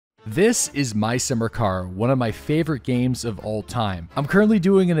This is My Summer Car, one of my favorite games of all time. I'm currently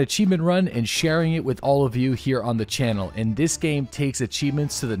doing an achievement run and sharing it with all of you here on the channel, and this game takes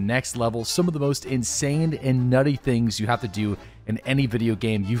achievements to the next level, some of the most insane and nutty things you have to do in any video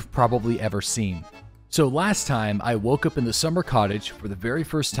game you've probably ever seen. So last time, I woke up in the summer cottage for the very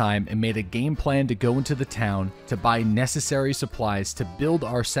first time and made a game plan to go into the town to buy necessary supplies to build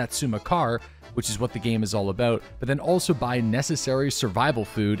our Satsuma car, which is what the game is all about, but then also buy necessary survival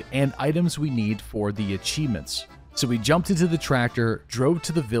food and items we need for the achievements. So we jumped into the tractor, drove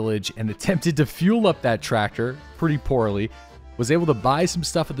to the village, and attempted to fuel up that tractor pretty poorly. Was able to buy some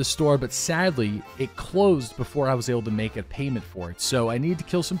stuff at the store, but sadly, it closed before I was able to make a payment for it. So I needed to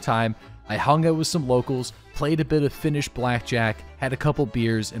kill some time. I hung out with some locals, played a bit of Finnish blackjack, had a couple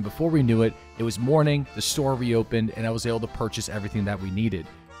beers, and before we knew it, it was morning, the store reopened, and I was able to purchase everything that we needed.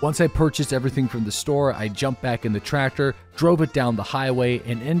 Once I purchased everything from the store, I jumped back in the tractor, drove it down the highway,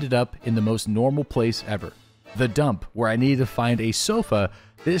 and ended up in the most normal place ever. The dump, where I needed to find a sofa.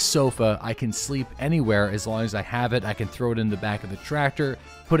 This sofa, I can sleep anywhere as long as I have it. I can throw it in the back of the tractor,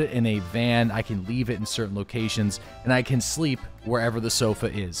 put it in a van, I can leave it in certain locations, and I can sleep wherever the sofa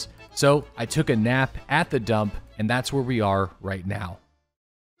is. So I took a nap at the dump, and that's where we are right now.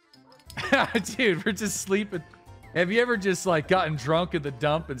 Dude, we're just sleeping. Have you ever just like gotten drunk in the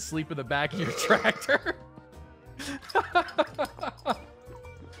dump and sleep in the back of your tractor? All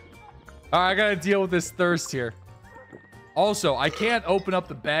right, I gotta deal with this thirst here. Also, I can't open up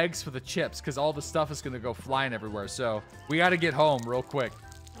the bags for the chips because all the stuff is gonna go flying everywhere. So we gotta get home real quick.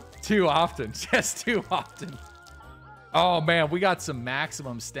 Too often, just too often. Oh man, we got some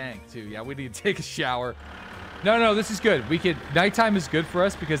maximum stank too. Yeah, we need to take a shower. No, this is good. We could, nighttime is good for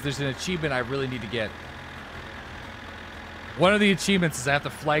us because there's an achievement I really need to get. One of the achievements is I have to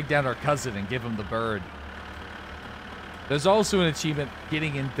flag down our cousin and give him the bird. There's also an achievement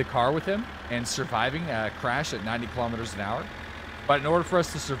getting in the car with him and surviving a crash at 90 kilometers an hour. But in order for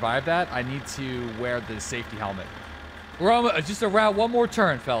us to survive that, I need to wear the safety helmet. We're almost, just around one more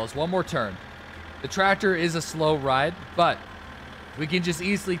turn, fellas. One more turn. The tractor is a slow ride, but we can just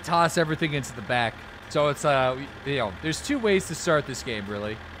easily toss everything into the back. So it's, you know, there's two ways to start this game,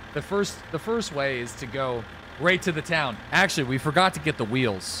 really. The first way is to go right to the town. Actually, we forgot to get the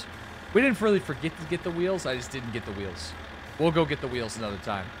wheels. We didn't really forget to get the wheels. I just didn't get the wheels. We'll go get the wheels another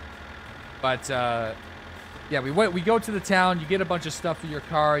time. But, yeah, we go to the town. You get a bunch of stuff for your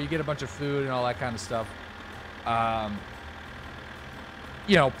car. You get a bunch of food and all that kind of stuff.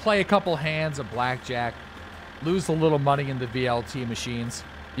 You know, play a couple hands of blackjack. Lose a little money in the VLT machines.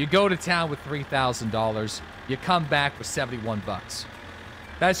 You go to town with $3,000. You come back with 71 bucks.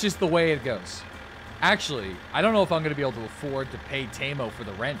 That's just the way it goes. Actually, I don't know if I'm going to be able to afford to pay Tamo for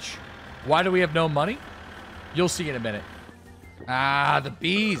the wrench. Why do we have no money? You'll see in a minute. Ah, the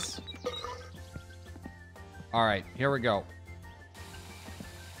bees. All right, here we go.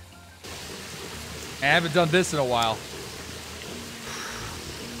 I haven't done this in a while.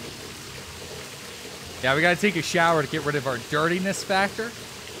 Yeah, we got to take a shower to get rid of our dirtiness factor.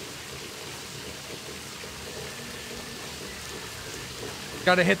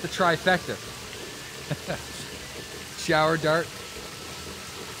 Got to hit the trifecta. Shower dart.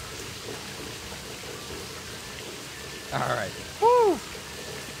 All right. Woo!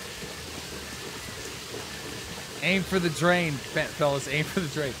 Aim for the drain, fellas. Aim for the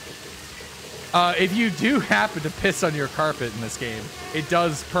drain. If you do happen to piss on your carpet in this game, it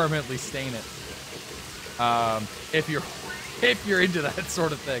does permanently stain it. If you're into that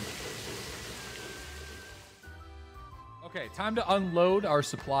sort of thing. Okay, time to unload our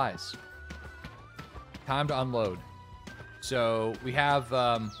supplies. Time to unload. So we have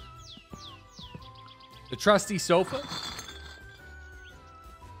the trusty sofa.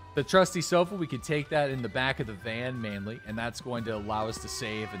 The trusty sofa, we can take that in the back of the van mainly, and that's going to allow us to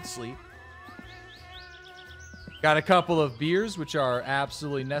save and sleep. Got a couple of beers, which are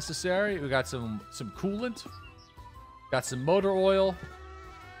absolutely necessary. We got some coolant. Got some motor oil.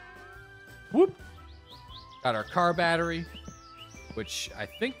 Whoop. Got our car battery, which I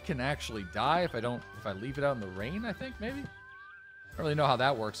think can actually die if I leave it out in the rain, I think, maybe? I don't really know how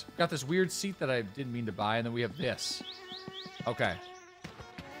that works. Got this weird seat that I didn't mean to buy, and then we have this. Okay.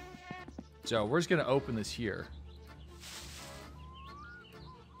 So we're just going to open this here.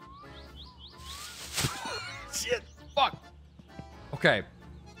 Shit. Fuck. Okay.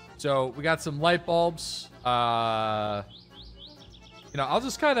 So we got some light bulbs. You know, I'll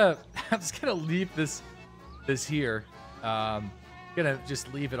just kind of leave this here. Gonna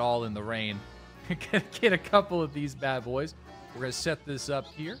just leave it all in the rain. Get a couple of these bad boys. We're gonna set this up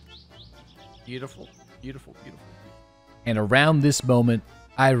here. Beautiful, beautiful, beautiful. And around this moment,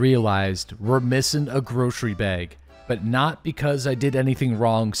 I realized we're missing a grocery bag, but not because I did anything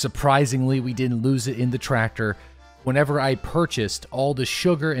wrong. Surprisingly, we didn't lose it in the tractor. Whenever I purchased all the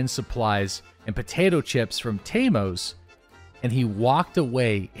sugar and supplies and potato chips from Tamo's, and he walked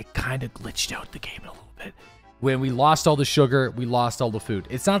away, it kind of glitched out the game a little bit. When we lost all the sugar, we lost all the food.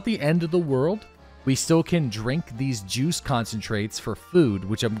 It's not the end of the world. We still can drink these juice concentrates for food,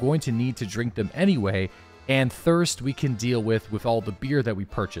 which I'm going to need to drink them anyway, and thirst we can deal with all the beer that we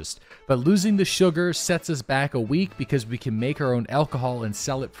purchased. But losing the sugar sets us back a week because we can make our own alcohol and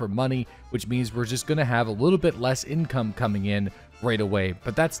sell it for money, which means we're just going to have a little bit less income coming in right away.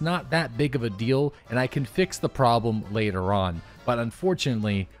 But that's not that big of a deal, and I can fix the problem later on. But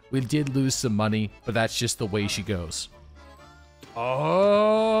unfortunately, we did lose some money, but that's just the way she goes.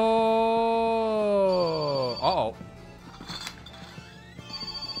 Oh. Uh-oh.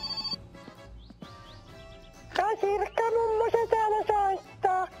 Sirkka mummosen täällä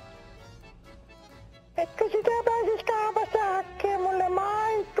soittaa. Etkö sitä pääsis kaupasta hakkee mulle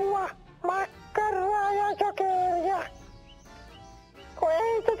maitoa, makkaraa ja sokeria? Kun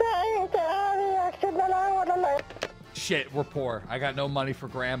ei tätä ääniäksi mä laudalle. Shit, we're poor. I got no money for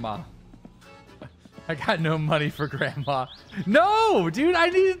grandma. I got no money for grandma. No, dude, I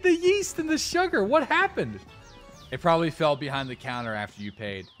needed the yeast and the sugar. What happened? It probably fell behind the counter after you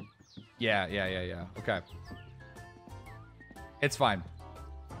paid. Yeah. Okay. It's fine.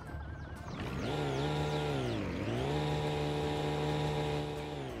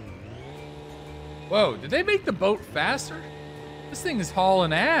 Whoa, did they make the boat faster? This thing is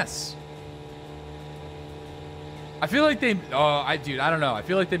hauling ass. I feel like they... dude, I don't know. I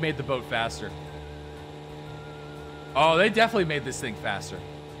feel like they made the boat faster. Oh, they definitely made this thing faster.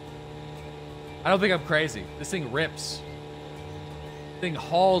 I don't think I'm crazy. This thing rips. Thing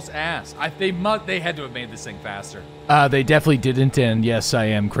hauls ass. They had to have made this thing faster. They definitely didn't, and yes, I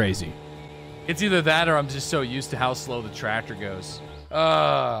am crazy. It's either that or I'm just so used to how slow the tractor goes.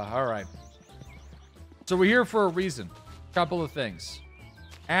 All right. So we're here for a reason. Couple of things.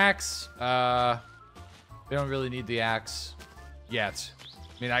 Axe. We don't really need the axe yet.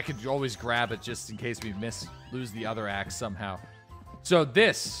 I mean, I could always grab it just in case we lose the other axe somehow. So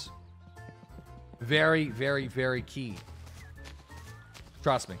this, very, very, very key.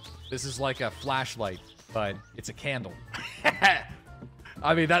 Trust me, this is like a flashlight, but it's a candle.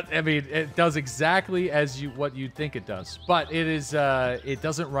 I mean, it does exactly as what you'd think it does, but it is, it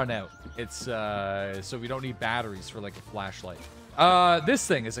doesn't run out. It's, so we don't need batteries for like a flashlight. This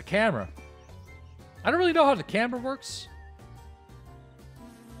thing is a camera. I don't really know how the camera works.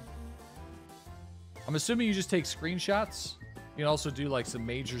 I'm assuming you just take screenshots. You can also do like some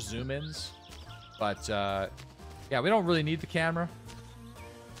major zoom-ins, but, yeah, we don't really need the camera.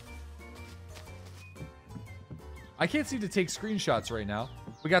 I can't seem to take screenshots right now.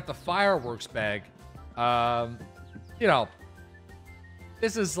 We got the fireworks bag. You know,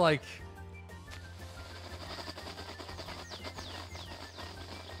 this is like...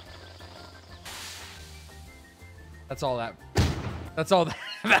 That's all that... That's all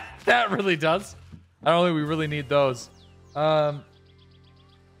that really does. I don't think we really need those.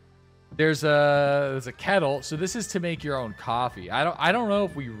 There's a kettle. So this is to make your own coffee. I don't know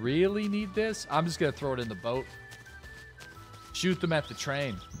if we really need this. I'm just gonna throw it in the boat. Shoot them at the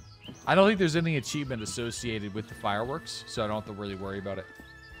train. I don't think there's any achievement associated with the fireworks, so I don't have to really worry about it.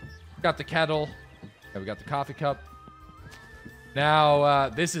 Got the kettle. Okay, we got the coffee cup. Now,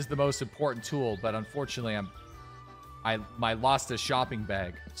 this is the most important tool, but unfortunately, I lost a shopping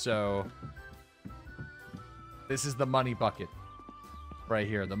bag, so this is the money bucket right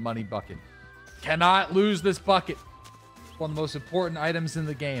here. The money bucket. Cannot lose this bucket. One of the most important items in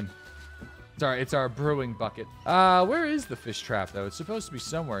the game. It's our brewing bucket. Where is the fish trap, though? It's supposed to be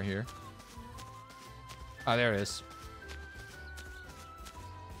somewhere here. Oh, there it is.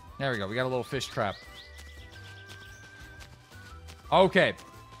 There we go. We got a little fish trap. Okay.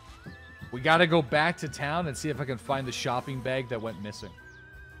 We got to go back to town and see if I can find the shopping bag that went missing.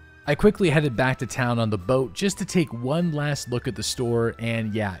 I quickly headed back to town on the boat just to take one last look at the store,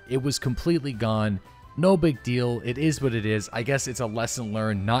 and yeah, it was completely gone. No big deal. It is what it is. I guess it's a lesson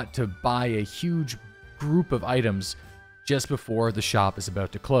learned not to buy a huge group of items just before the shop is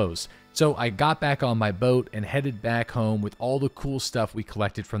about to close. So I got back on my boat and headed back home with all the cool stuff we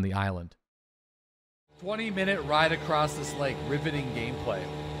collected from the island. 20-minute ride across this lake, riveting gameplay.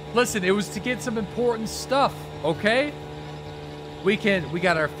 Listen, it was to get some important stuff, okay? We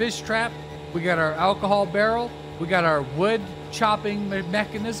got our fish trap, we got our alcohol barrel, we got our wood chopping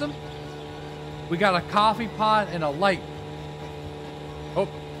mechanism. We got a coffee pot and a light. Oh,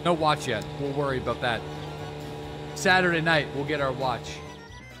 no watch yet. We'll worry about that. Saturday night, we'll get our watch.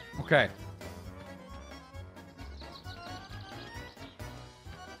 Okay.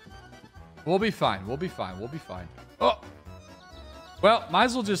 We'll be fine. We'll be fine. We'll be fine. Oh! Well, might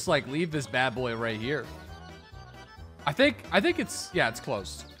as well just, like, leave this bad boy right here. I think it's... Yeah, it's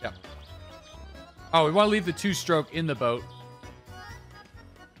closed. Yep. Oh, we want to leave the two-stroke in the boat.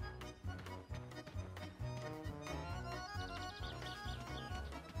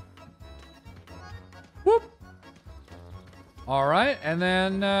 Whoop! All right, and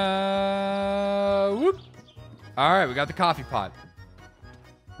then... whoop! All right, we got the coffee pot.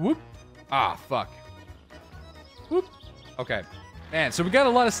 Whoop! Ah, fuck. Whoop! Okay. Man, so we got a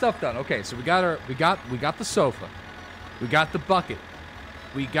lot of stuff done. Okay, so we got the sofa. We got the bucket.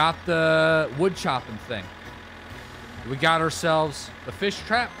 We got the wood chopping thing. We got ourselves the fish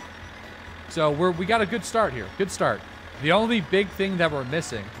trap. So we got a good start here. Good start. The only big thing that we're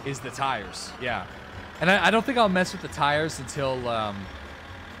missing is the tires. Yeah. And I don't think I'll mess with the tires until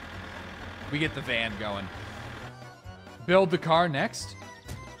we get the van going. Build the car next.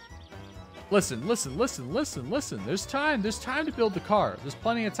 Listen. There's time to build the car. There's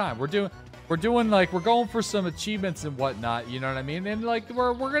plenty of time. We're doing like, we're going for some achievements and whatnot, you know what I mean? And like,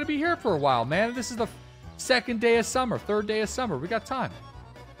 we're gonna be here for a while, man. This is the second day of summer, third day of summer. We got time.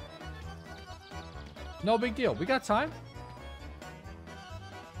 No big deal. We got time.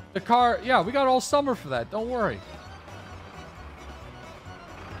 The car, yeah, we got all summer for that. Don't worry.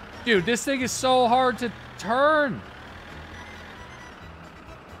 Dude, this thing is so hard to turn.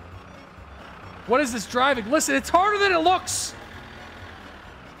 What is this driving? Listen, it's harder than it looks.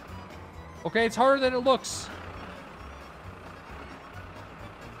 Okay, it's harder than it looks.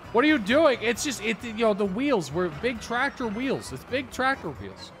 What are you doing? It's just, you know, the wheels were big tractor wheels. It's big tractor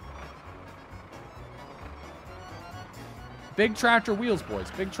wheels. Big tractor wheels,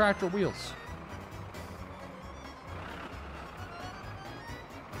 boys. Big tractor wheels.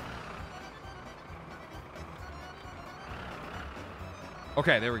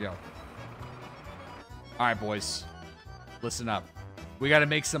 Okay, there we go. All right, boys. Listen up. We got to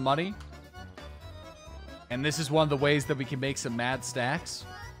make some money. And this is one of the ways that we can make some mad stacks.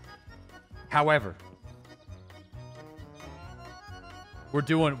 However, we're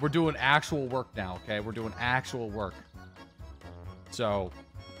doing actual work now, okay? We're doing actual work. So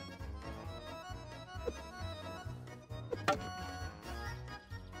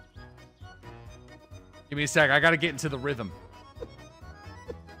give me a sec. I got to get into the rhythm.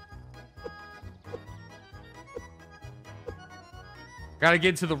 Got to get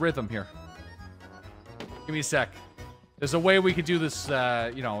into the rhythm here. Give me a sec. There's a way we could do this,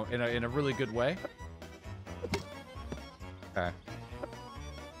 you know, in a really good way. Okay.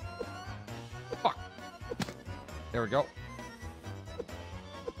 Fuck. There we go.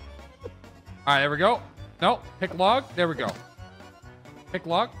 All right, there we go. Nope. Pick log. There we go. Pick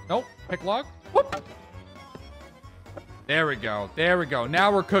log. Nope. Pick log. Whoop. There we go. There we go.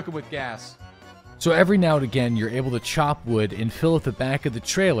 Now we're cooking with gas. So every now and again, you're able to chop wood and fill up the back of the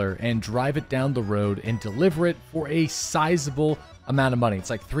trailer and drive it down the road and deliver it for a sizable amount of money.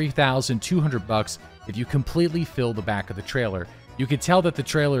 It's like $3,200 if you completely fill the back of the trailer. You can tell that the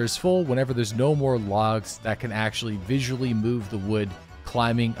trailer is full whenever there's no more logs that can actually visually move the wood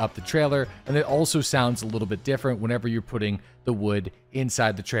climbing up the trailer, and it also sounds a little bit different whenever you're putting the wood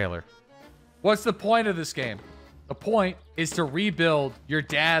inside the trailer. What's the point of this game? The point is to rebuild your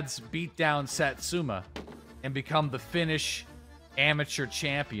dad's beat-down Satsuma and become the Finnish amateur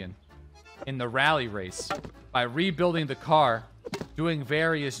champion in the rally race by rebuilding the car, doing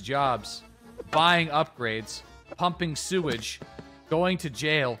various jobs, buying upgrades, pumping sewage, going to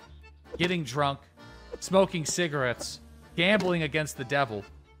jail, getting drunk, smoking cigarettes, gambling against the devil,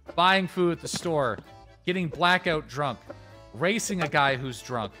 buying food at the store, getting blackout drunk, racing a guy who's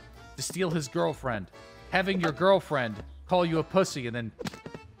drunk to steal his girlfriend, having your girlfriend call you a pussy, and then,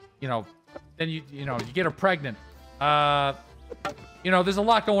 you know, you get her pregnant. You know, there's a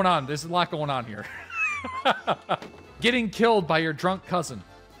lot going on. There's a lot going on here. Getting killed by your drunk cousin.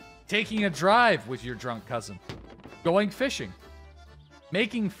 Taking a drive with your drunk cousin. Going fishing.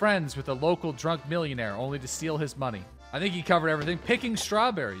 Making friends with a local drunk millionaire only to steal his money. I think he covered everything. Picking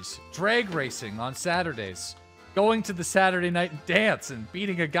strawberries. Drag racing on Saturdays. Going to the Saturday night dance and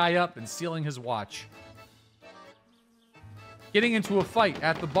beating a guy up and stealing his watch. Getting into a fight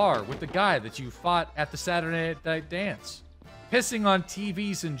at the bar with the guy that you fought at the Saturday night dance. Pissing on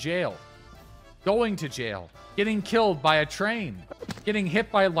TVs in jail. Going to jail. Getting killed by a train. Getting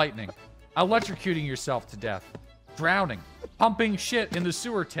hit by lightning. Electrocuting yourself to death. Drowning. Pumping shit in the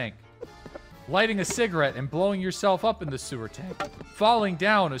sewer tank. Lighting a cigarette and blowing yourself up in the sewer tank. Falling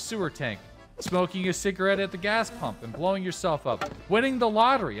down a sewer tank. Smoking a cigarette at the gas pump and blowing yourself up. Winning the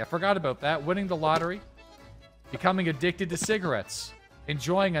lottery. I forgot about that. Winning the lottery. Becoming addicted to cigarettes.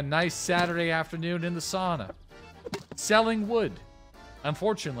 Enjoying a nice Saturday afternoon in the sauna. Selling wood.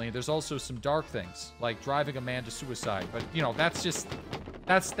 Unfortunately, there's also some dark things, like driving a man to suicide. But, you know, that's just...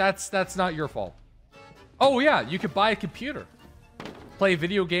 That's not your fault. Oh, yeah, you could buy a computer. Play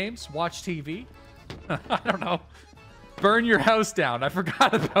video games. Watch TV. I don't know. Burn your house down. I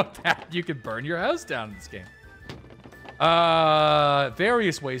forgot about that. You can burn your house down in this game.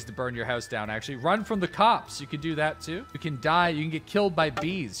 Various ways to burn your house down, actually. Run from the cops. You can do that, too. You can die. You can get killed by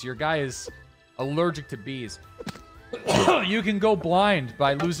bees. Your guy is allergic to bees. You can go blind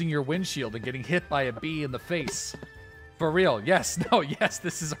by losing your windshield and getting hit by a bee in the face. For real. Yes. No. Yes.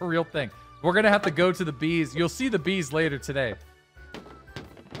 This is a real thing. We're going to have to go to the bees. You'll see the bees later today.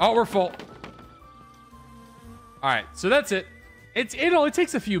 Oh, we're full. All right. So that's it. It only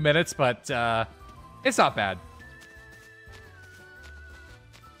takes a few minutes, but it's not bad.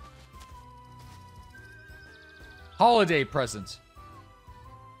 Holiday present.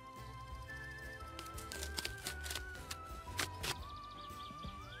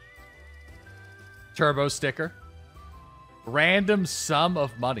 Turbo sticker. Random sum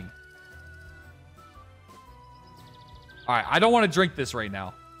of money. All right, I don't want to drink this right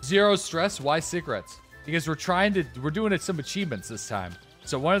now. Zero stress. Why cigarettes? Because we're doing some achievements this time.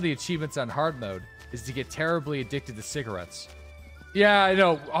 So one of the achievements on hard mode is to get terribly addicted to cigarettes. Yeah, I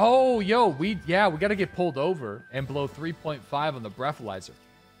know. Oh, yo, we got to get pulled over and blow 3.5 on the breathalyzer.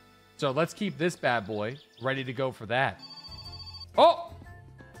 So let's keep this bad boy ready to go for that. Oh!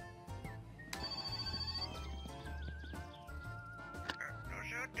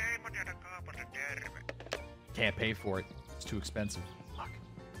 Can't pay for it. It's too expensive. Fuck.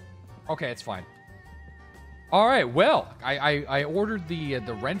 Okay, it's fine. All right, well, I ordered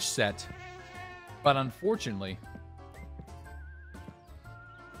the wrench set, but unfortunately,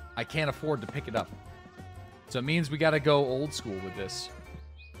 I can't afford to pick it up. So it means we got to go old school with this.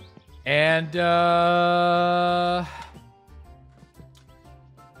 And,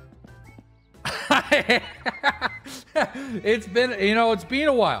 it's been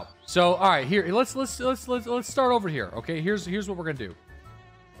a while. So, all right, here, let's start over here. Okay, here's what we're gonna do.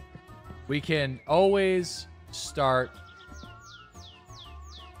 We can always start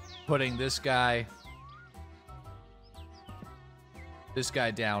putting this guy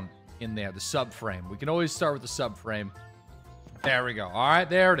down in there, the subframe. We can always start with the subframe. There we go. All right,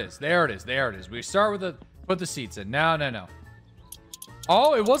 there it is. There it is. There it is. We start with put the seats in. No.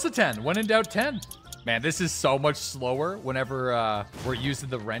 Oh, it was a 10. When in doubt, 10. Man, this is so much slower whenever we're using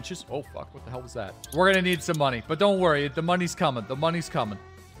the wrenches. Oh, fuck. What the hell was that? We're going to need some money. But don't worry. The money's coming. The money's coming.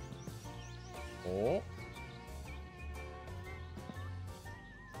 Oh.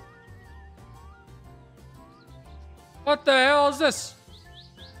 What the hell is this?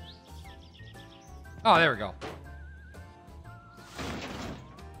 Oh, there we go.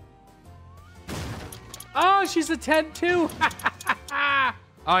 Oh, she's a 10 too.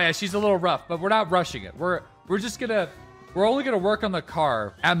 Oh yeah, she's a little rough, but we're not rushing it. We're only gonna work on the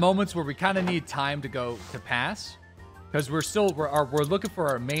car at moments where we kind of need time to pass, because we're looking for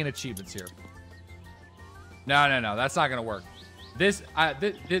our main achievements here. No, that's not gonna work. This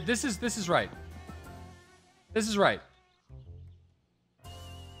is right. This is right.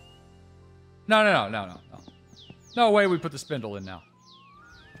 No. No way we put the spindle in now.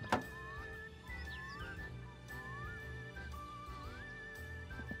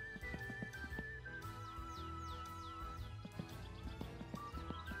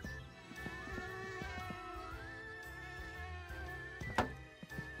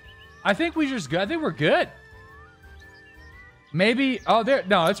 I think we're good. Maybe, oh, there,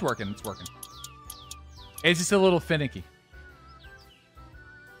 no, it's working. It's just a little finicky.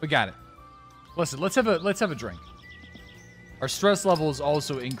 We got it. Listen, let's have a drink. Our stress level is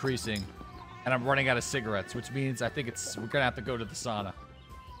also increasing, and I'm running out of cigarettes, which means I think we're gonna have to go to the sauna.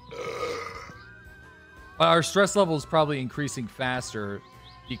 Our stress level is probably increasing faster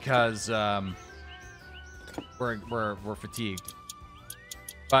because we're fatigued.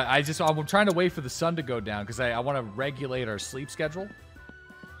 But I'm trying to wait for the sun to go down because I want to regulate our sleep schedule.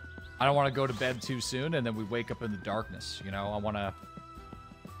 I don't want to go to bed too soon and then we wake up in the darkness. You know,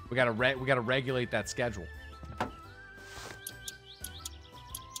 we gotta regulate that schedule.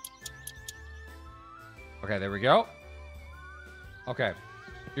 Okay, there we go. Okay,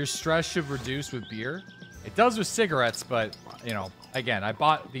 your stress should reduce with beer. It does with cigarettes, but you know, again, I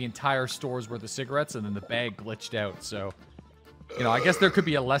bought the entire store's worth of cigarettes and then the bag glitched out, so. You know, I guess there could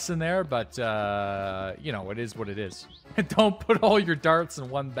be a lesson there, but, you know, it is what it is. Don't put all your darts in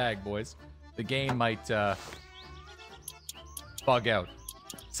one bag, boys. the game might bug out.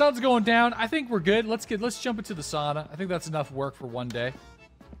 Sun's going down. I think we're good. Let's jump into the sauna. I think that's enough work for one day.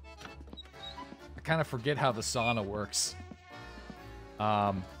 I kind of forget how the sauna works.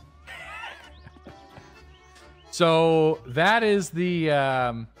 So that is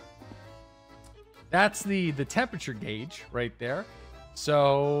the that's the temperature gauge right there.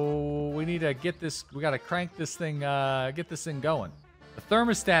 So we need to get this. We got to crank this thing. Get this thing going. The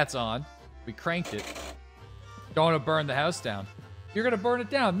thermostat's on. We cranked it. Don't want to burn the house down. You're gonna burn it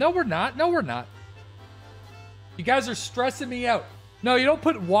down. No, we're not. No, we're not. You guys are stressing me out. No, you don't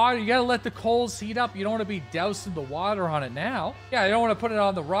put water. You gotta let the coals heat up. You don't want to be dousing the water on it now. Yeah, you don't want to put it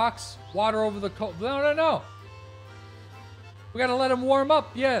on the rocks. Water over the coal. No, no, no. We gotta let them warm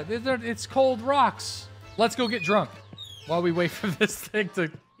up. Yeah, it's cold rocks. Let's go get drunk while we wait for this thing to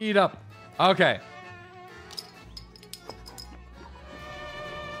heat up. Okay.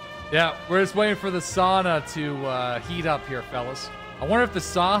 Yeah, we're just waiting for the sauna to heat up here, fellas. I wonder if the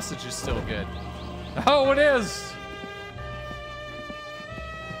sausage is still good. Oh, it is.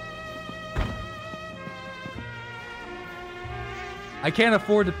 I can't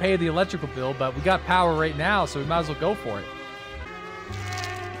afford to pay the electrical bill, but we got power right now, so we might as well go for it.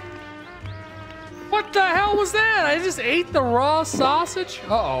 What the hell was that? I just ate the raw sausage?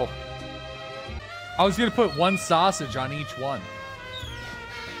 Uh-oh. I was gonna put one sausage on each one.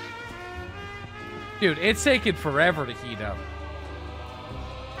 Dude, it's taking forever to heat up.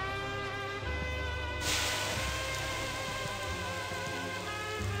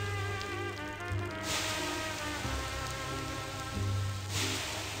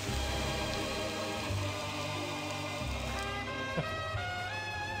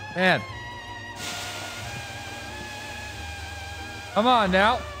 Man. Come on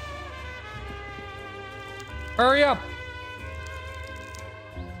now. Hurry up.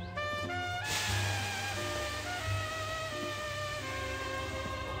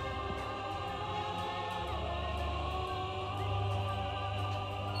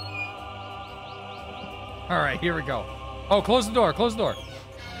 All right, here we go. Oh, close the door, close the door.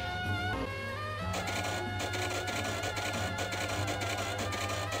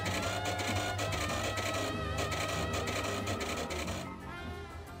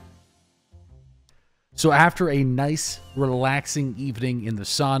 So after a nice, relaxing evening in the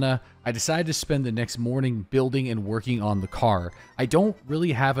sauna, I decided to spend the next morning building and working on the car. I don't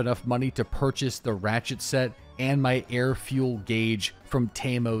really have enough money to purchase the ratchet set and my air fuel gauge from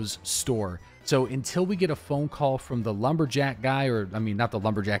Tamo's store. So until we get a phone call from the lumberjack guy, or I mean, not the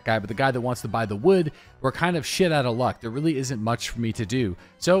lumberjack guy, but the guy that wants to buy the wood, we're kind of shit out of luck. There really isn't much for me to do.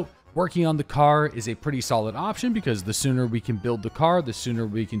 So working on the car is a pretty solid option because the sooner we can build the car, the sooner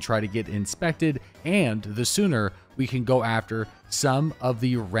we can try to get inspected, and the sooner we can go after some of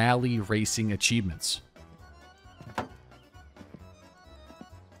the rally racing achievements.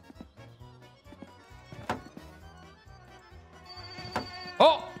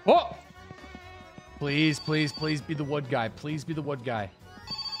 Oh! Oh! Please, please, please be the wood guy. Please be the wood guy.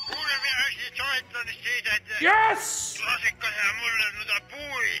 Yes!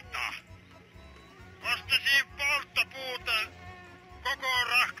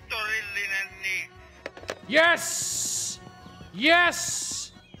 Yes!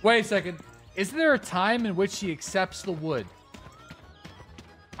 Yes! Wait a second. Isn't there a time in which he accepts the wood?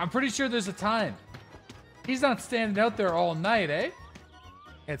 I'm pretty sure there's a time. He's not standing out there all night, eh?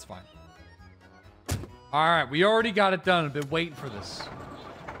 It's fine. All right, we already got it done. I've been waiting for this.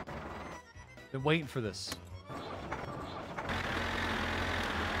 Been waiting for this.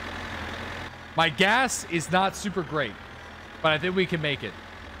 My gas is not super great, but I think we can make it.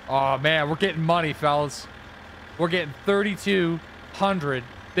 Oh, man, we're getting money, fellas. We're getting 3,200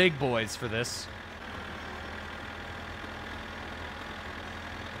 big boys for this.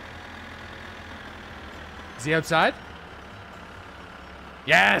 Is he outside?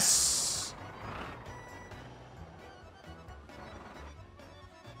 Yes!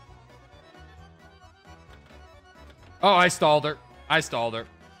 Oh, I stalled her. I stalled her.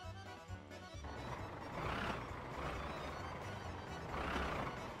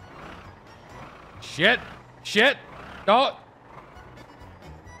 Shit. Shit. Don't.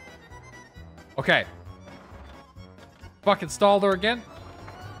 Okay. Fucking stalled her again.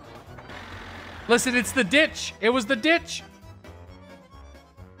 Listen, it's the ditch. It was the ditch.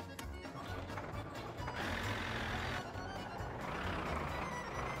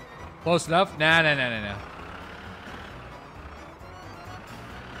 Close enough? Nah, nah, nah, nah, nah.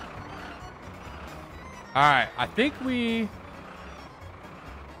 All right, I think we...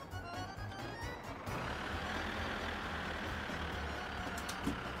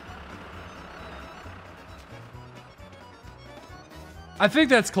 I think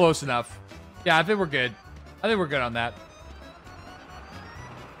that's close enough. Yeah, I think we're good. I think we're good on that.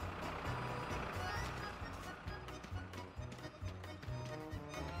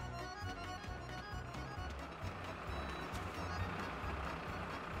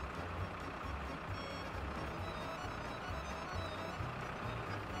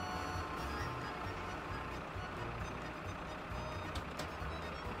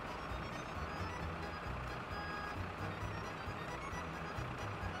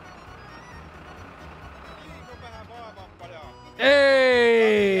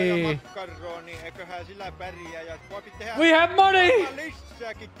 Hey! We have money!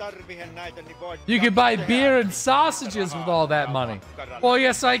 You can buy beer and sausages with all that money. Well,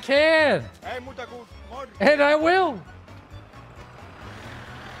 yes, I can. And I will.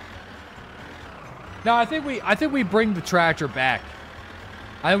 No, I think we bring the tractor back.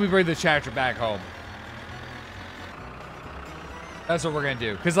 I think we bring the tractor back home. That's what we're gonna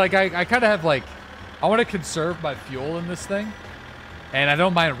do. Cause like I kind of have like, I want to conserve my fuel in this thing, and I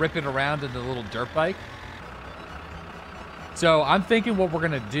don't mind ripping around in the little dirt bike. So I'm thinking what we're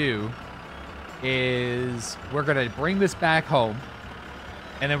gonna do is we're gonna bring this back home,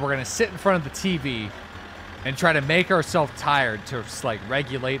 and then we're gonna sit in front of the TV and try to make ourselves tired to like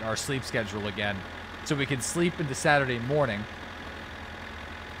regulate our sleep schedule again, so we can sleep into Saturday morning.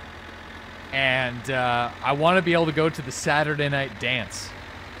 And I want to be able to go to the Saturday night dance.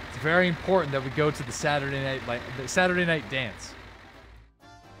 It's very important that we go to the Saturday night dance.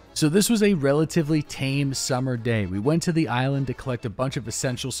 So this was a relatively tame summer day. We went to the island to collect a bunch of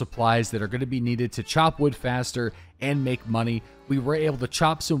essential supplies that are going to be needed to chop wood faster and make money. We were able to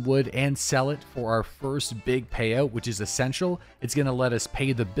chop some wood and sell it for our first big payout, which is essential. It's going to let us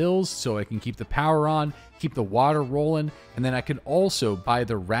pay the bills so I can keep the power on, keep the water rolling, and then I can also buy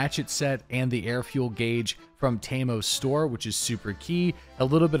the ratchet set and the air fuel gauge from Tamo's store, which is super key. A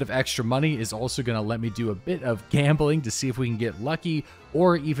little bit of extra money is also going to let me do a bit of gambling to see if we can get lucky,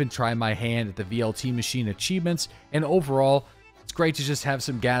 or even try my hand at the VLT machine achievements. And overall, it's great to just have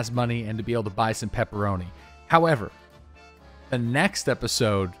some gas money and to be able to buy some pepperoni. However, the next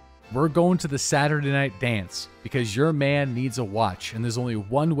episode, we're going to the Saturday night dance because your man needs a watch, and there's only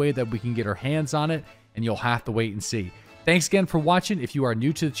one way that we can get our hands on it, and you'll have to wait and see. Thanks again for watching. If you are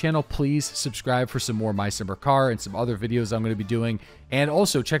new to the channel, please subscribe for some more My Summer Car and some other videos I'm going to be doing. And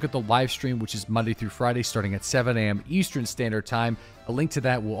also check out the live stream, which is Monday through Friday starting at 7 a.m. Eastern Standard Time. A link to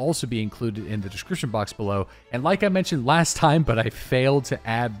that will also be included in the description box below. And like I mentioned last time, but I failed to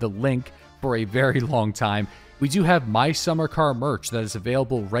add the link for a very long time, we do have My Summer Car merch that is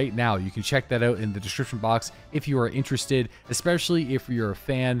available right now. You can check that out in the description box if you are interested, especially if you're a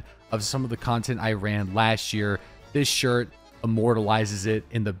fan of some of the content I ran last year. This shirt immortalizes it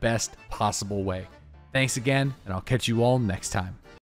in the best possible way. Thanks again, and I'll catch you all next time.